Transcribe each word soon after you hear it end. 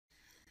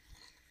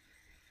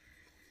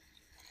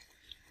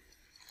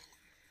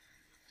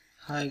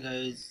Hi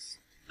guys,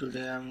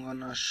 today I'm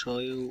gonna show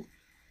you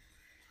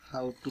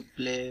how to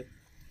play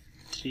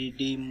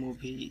 3D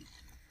movie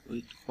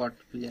with quad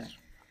player.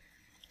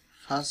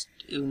 First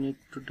you need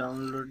to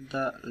download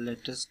the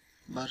latest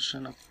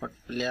version of quad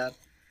player,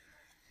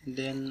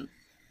 then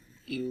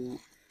you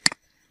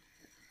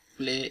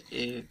play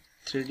a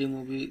 3D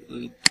movie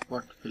with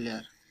quad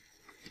player.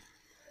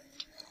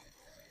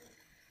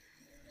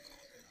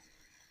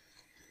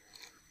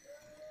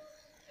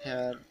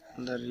 Here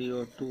the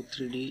Rio 2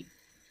 3D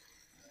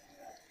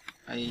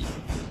I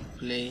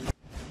play.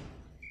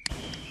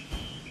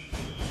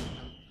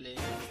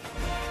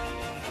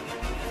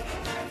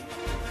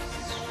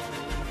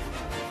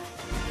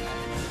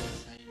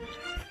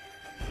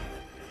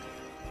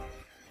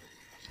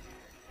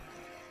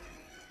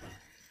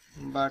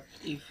 But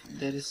if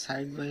there is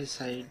side by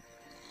side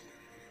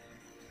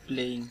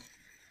playing,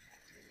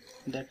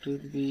 that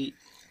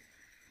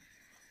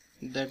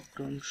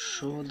don't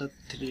show the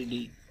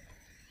 3D.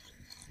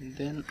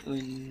 Then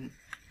we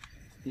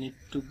need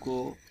to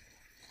go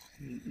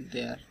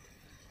there,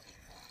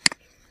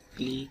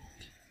 click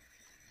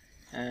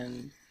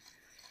and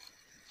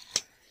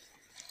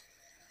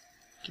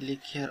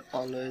click here,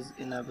 always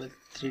enable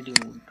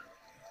 3D mode,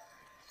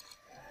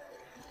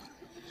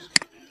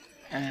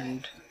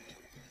 and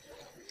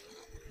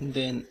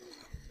then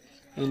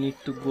you need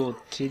to go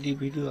 3D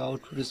video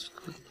output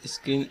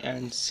screen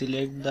and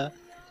select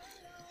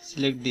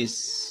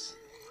this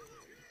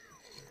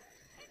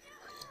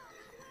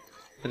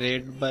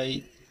red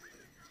by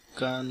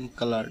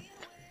colored,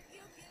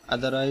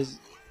 otherwise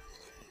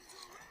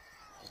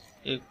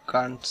you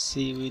can't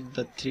see with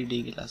the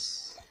 3D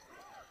glass.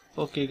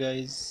 Okay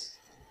guys,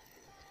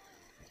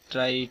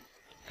 try it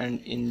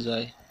and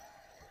enjoy.